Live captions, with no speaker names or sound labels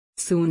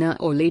Sooner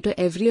or later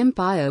every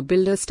empire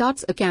builder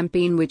starts a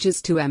campaign which is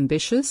too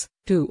ambitious,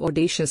 too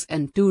audacious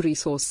and too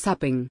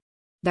resource-sapping.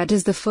 That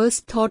is the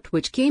first thought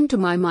which came to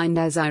my mind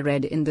as I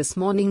read in this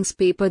morning's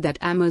paper that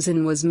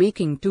Amazon was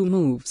making two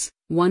moves,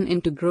 one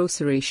into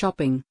grocery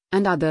shopping,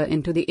 and other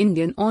into the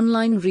Indian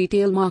online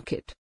retail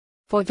market.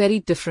 For very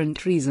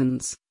different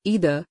reasons,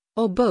 either,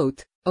 or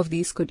both, of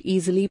these could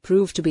easily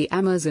prove to be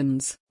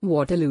Amazon's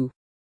Waterloo.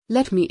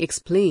 Let me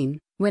explain.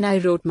 When I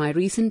wrote my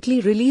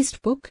recently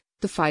released book,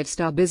 The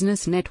 5-Star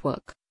Business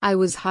Network, I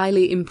was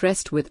highly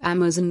impressed with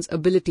Amazon's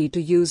ability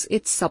to use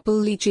its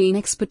supply chain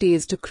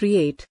expertise to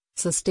create,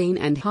 sustain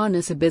and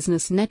harness a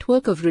business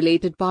network of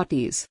related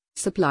parties,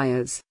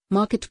 suppliers,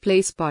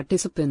 marketplace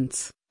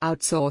participants,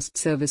 outsourced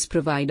service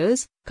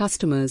providers,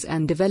 customers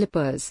and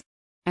developers.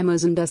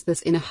 Amazon does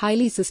this in a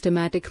highly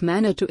systematic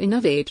manner to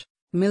innovate,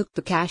 milk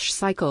the cash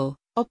cycle,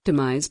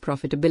 optimize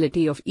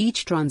profitability of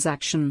each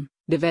transaction,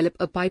 develop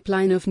a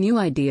pipeline of new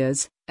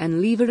ideas,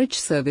 and leverage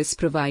service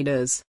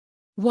providers.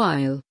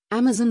 While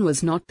Amazon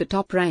was not the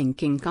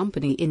top-ranking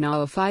company in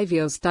our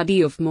 5-year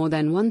study of more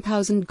than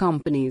 1,000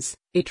 companies,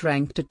 it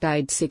ranked at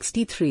tied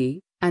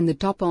 63, and the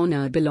top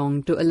honor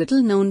belonged to a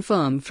little-known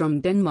firm from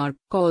Denmark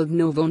called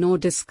Novo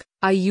Nordisk.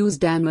 I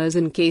used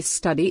Amazon case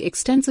study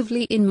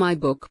extensively in my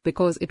book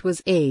because it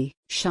was a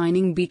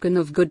shining beacon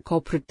of good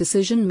corporate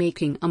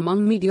decision-making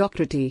among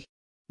mediocrity.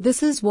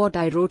 This is what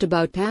I wrote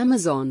about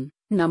Amazon.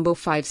 Number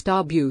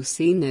 5-Star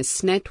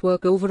Business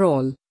Network.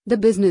 Overall, the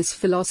business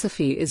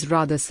philosophy is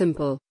rather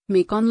simple.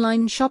 Make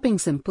online shopping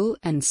simple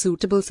and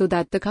suitable so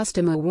that the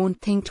customer won't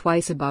think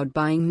twice about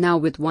buying now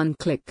with one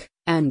click.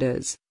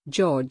 Anders,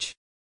 George.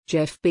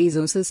 Jeff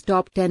Bezos's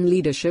Top 10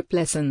 Leadership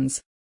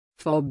Lessons.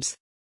 Forbes.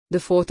 The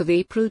 4th of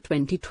April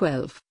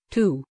 2012.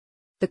 2.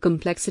 The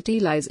complexity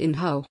lies in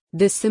how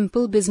this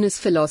simple business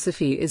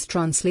philosophy is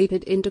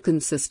translated into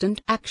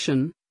consistent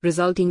action,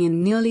 resulting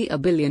in nearly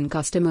 1 billion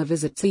customer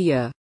visits a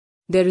year.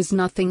 There is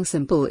nothing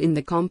simple in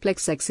the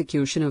complex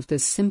execution of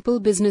this simple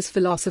business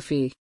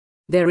philosophy.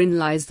 Therein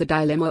lies the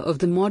dilemma of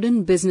the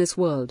modern business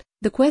world,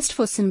 the quest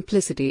for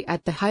simplicity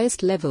at the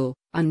highest level,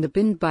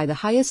 underpinned by the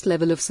highest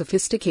level of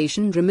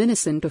sophistication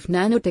reminiscent of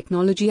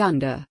nanotechnology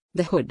under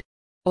the hood.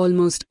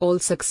 Almost all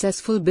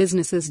successful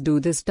businesses do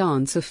this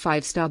dance of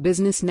 5-Star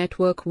Business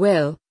Network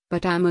well,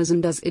 but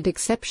Amazon does it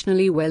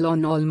exceptionally well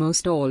on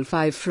almost all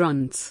 5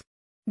 fronts.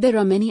 There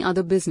are many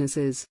other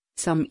businesses,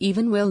 some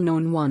even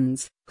well-known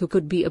ones, who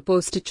could be a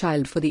poster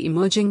child for the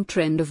emerging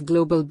trend of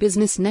global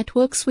business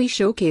networks we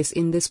showcase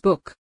in this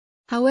book.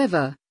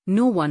 However,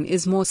 no one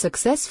is more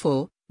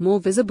successful, more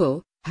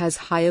visible, has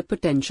higher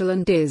potential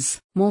and is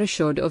more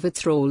assured of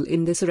its role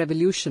in this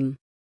revolution.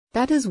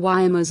 That is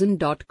why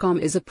Amazon.com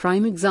is a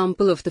prime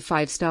example of the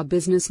 5-Star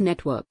Business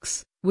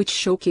Networks, which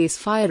showcase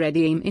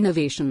fire-ready aim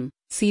innovation,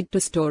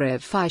 seed-to-store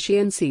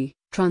efficiency,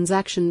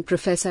 transaction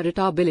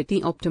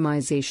profitability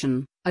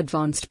optimization,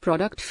 advanced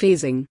product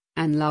phasing,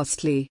 and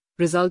lastly,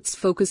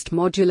 results-focused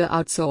modular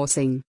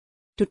outsourcing.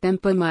 To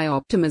temper my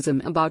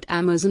optimism about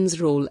Amazon's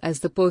role as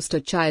the poster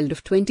child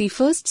of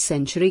 21st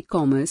century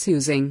commerce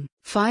using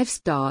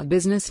 5-Star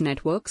Business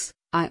Networks,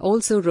 I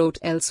also wrote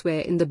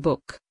elsewhere in the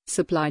book,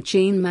 Supply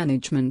Chain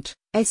Management,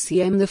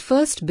 SCM. The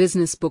first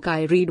business book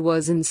I read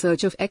was In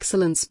Search of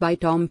Excellence by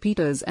Tom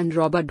Peters and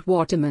Robert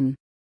Waterman.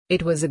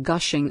 It was a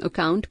gushing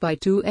account by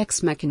 2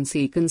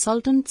 ex-McKinsey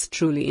consultants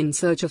truly in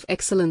search of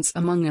excellence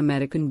among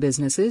American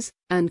businesses,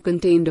 and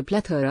contained a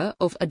plethora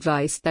of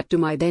advice that to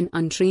my then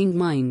untrained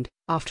mind,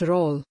 after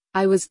all,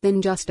 I was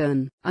then just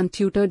an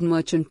untutored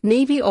merchant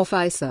navy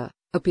officer,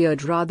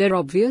 appeared rather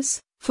obvious.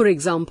 For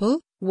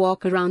example,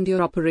 walk around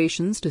your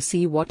operations to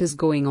see what is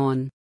going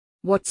on.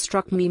 What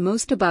struck me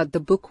most about the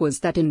book was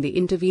that in the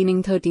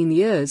intervening 13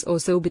 years or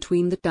so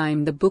between the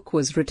time the book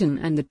was written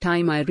and the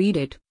time I read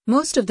it,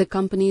 most of the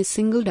companies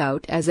singled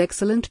out as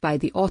excellent by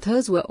the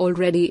authors were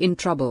already in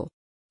trouble.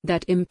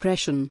 That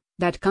impression,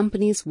 that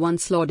companies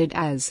once lauded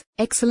as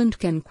excellent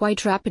can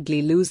quite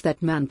rapidly lose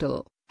that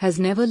mantle, has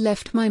never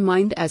left my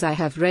mind as I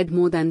have read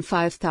more than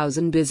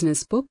 5,000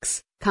 business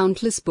books,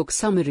 countless book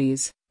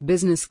summaries,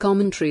 business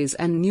commentaries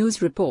and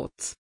news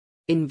reports.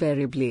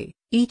 Invariably,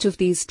 each of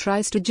these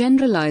tries to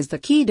generalize the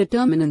key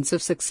determinants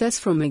of success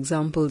from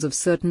examples of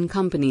certain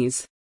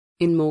companies.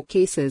 In more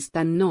cases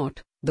than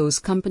not, those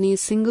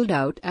companies singled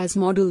out as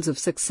models of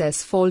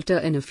success falter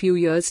in a few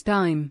years'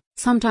 time,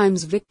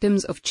 sometimes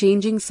victims of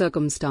changing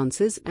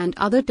circumstances and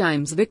other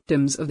times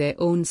victims of their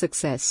own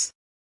success.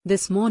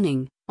 This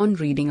morning, on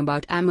reading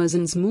about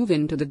Amazon's move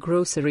into the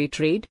grocery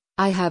trade,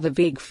 I have a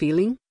vague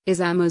feeling,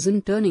 is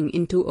Amazon turning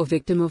into a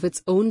victim of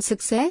its own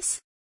success?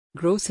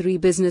 Grocery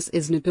business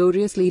is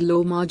notoriously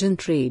low-margin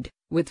trade,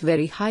 with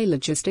very high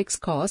logistics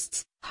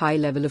costs, high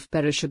level of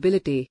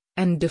perishability,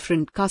 and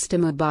different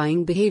customer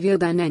buying behavior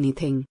than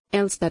anything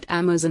else that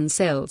Amazon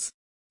sells.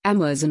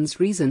 Amazon's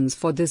reasons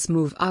for this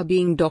move are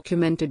being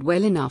documented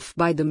well enough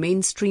by the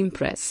mainstream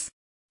press.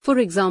 For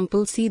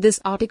example, see this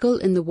article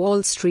in the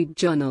Wall Street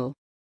Journal.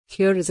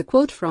 Here is a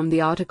quote from the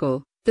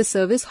article. The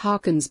service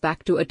harkens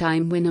back to a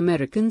time when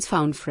Americans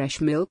found fresh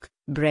milk,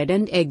 bread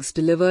and eggs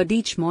delivered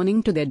each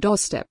morning to their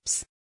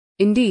doorsteps.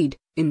 Indeed,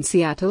 in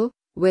Seattle,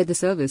 where the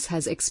service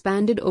has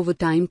expanded over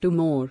time to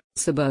more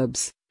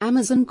suburbs,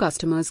 Amazon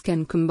customers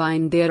can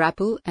combine their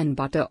apple and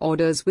butter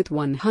orders with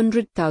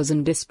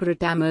 100,000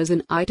 disparate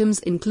Amazon items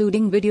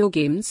including video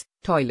games,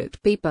 toilet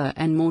paper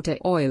and motor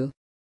oil.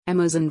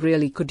 Amazon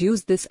really could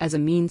use this as a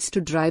means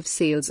to drive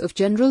sales of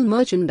general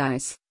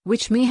merchandise,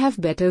 which may have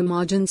better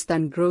margins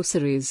than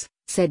groceries,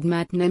 said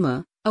Matt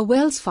Nemmer, a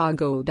Wells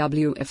Fargo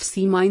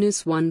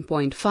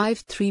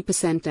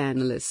WFC-1.53%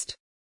 analyst.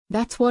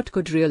 That's what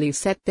could really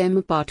set them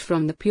apart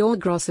from the pure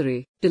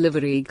grocery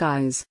delivery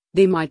guys.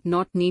 They might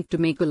not need to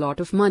make a lot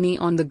of money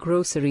on the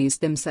groceries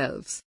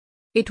themselves.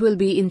 It will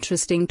be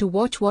interesting to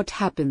watch what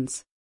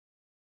happens.